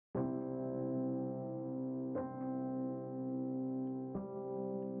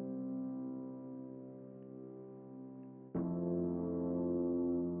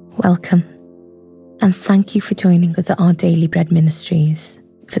Welcome, and thank you for joining us at our Daily Bread Ministries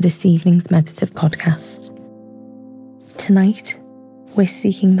for this evening's meditative podcast. Tonight, we're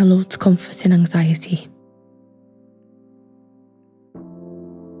seeking the Lord's comfort in anxiety.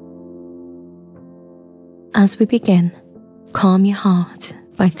 As we begin, calm your heart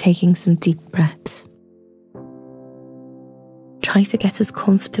by taking some deep breaths. Try to get as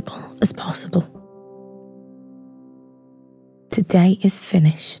comfortable as possible. Today is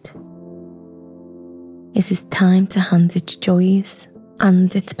finished. It is time to hand its joys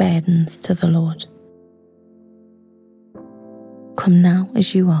and its burdens to the Lord. Come now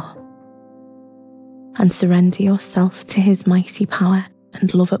as you are, and surrender yourself to His mighty power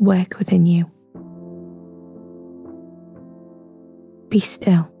and love at work within you. Be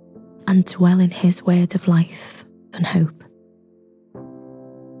still and dwell in His word of life and hope.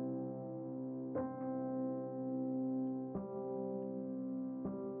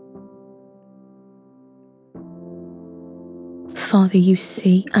 Father, you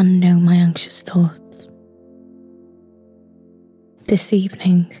see and know my anxious thoughts. This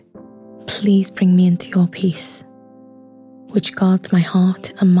evening, please bring me into your peace, which guards my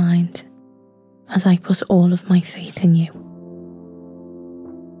heart and mind as I put all of my faith in you.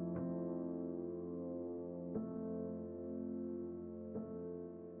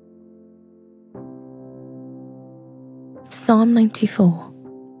 Psalm 94,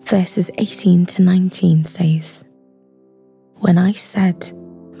 verses 18 to 19 says, "When I said,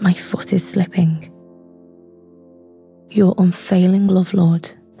 my foot is slipping, your unfailing love, Lord,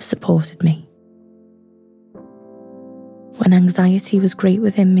 supported me. When anxiety was great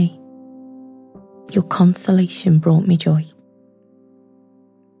within me, your consolation brought me joy.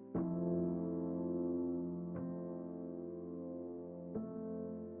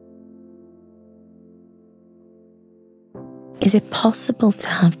 Is it possible to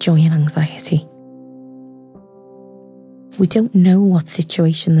have joy in anxiety? We don't know what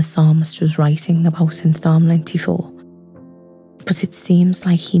situation the psalmist was writing about in Psalm 94, but it seems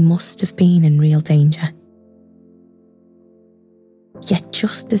like he must have been in real danger. Yet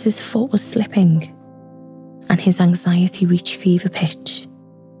just as his foot was slipping and his anxiety reached fever pitch,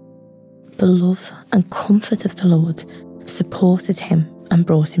 the love and comfort of the Lord supported him and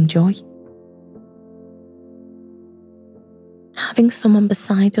brought him joy. Having someone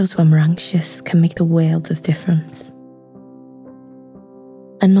beside us when we're anxious can make the world of difference.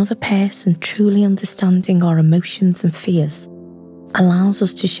 Another person truly understanding our emotions and fears allows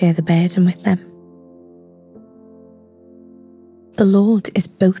us to share the burden with them. The Lord is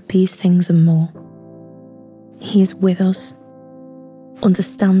both these things and more. He is with us,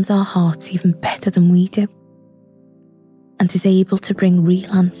 understands our hearts even better than we do, and is able to bring real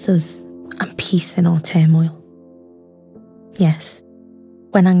answers and peace in our turmoil. Yes,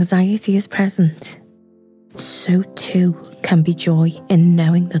 when anxiety is present, so too can be joy in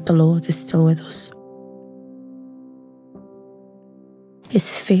knowing that the Lord is still with us. Is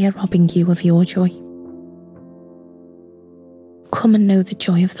fear robbing you of your joy? Come and know the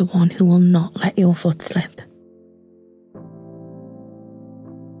joy of the one who will not let your foot slip.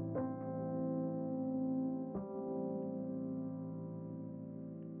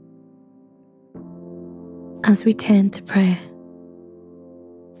 As we turn to prayer,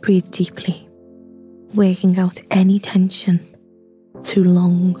 breathe deeply, working out any tension through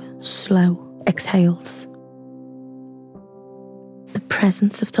long, slow exhales. The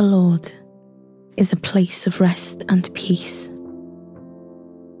presence of the Lord is a place of rest and peace.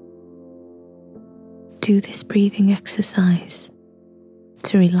 Do this breathing exercise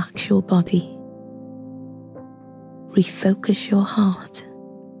to relax your body, refocus your heart,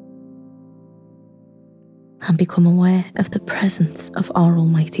 and become aware of the presence of our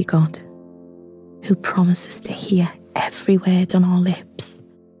Almighty God, who promises to hear every word on our lips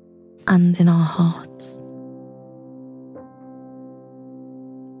and in our hearts.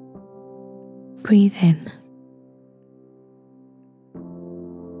 Breathe in.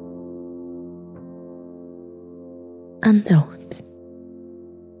 And out.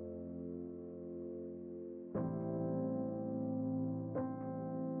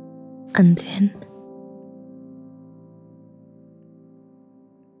 And in.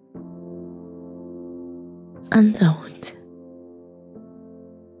 And out.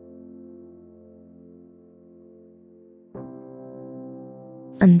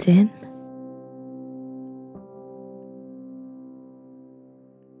 And in.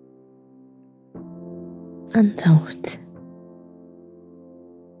 And out.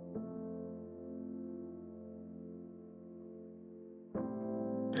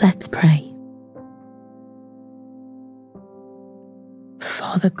 Let's pray.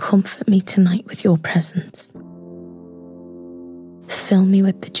 Father, comfort me tonight with your presence. Fill me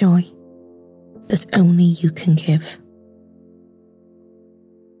with the joy that only you can give.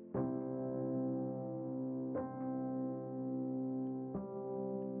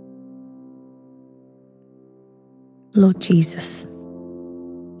 Lord Jesus,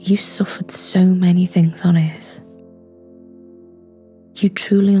 you suffered so many things on earth. You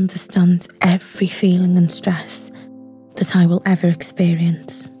truly understand every feeling and stress that I will ever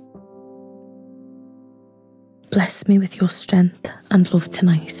experience. Bless me with your strength and love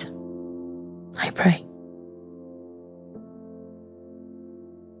tonight, I pray.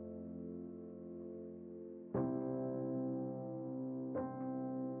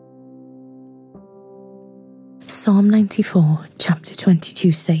 Psalm 94, chapter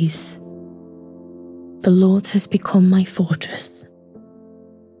 22 says, "The Lord has become my fortress,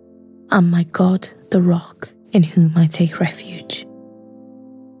 and my God, the rock in whom I take refuge."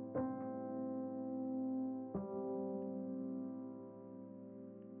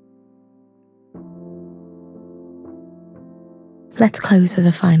 Let's close with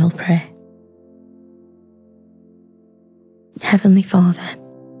a final prayer. Heavenly Father,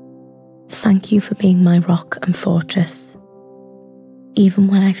 thank you for being my rock and fortress, even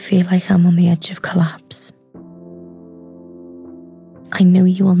when I feel like I'm on the edge of collapse. I know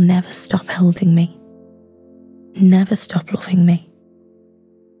you will never stop holding me, never stop loving me,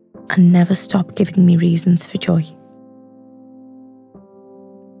 and never stop giving me reasons for joy.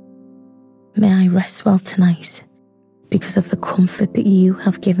 May I rest well tonight because of the comfort that you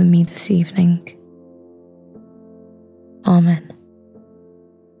have given me this evening. Amen.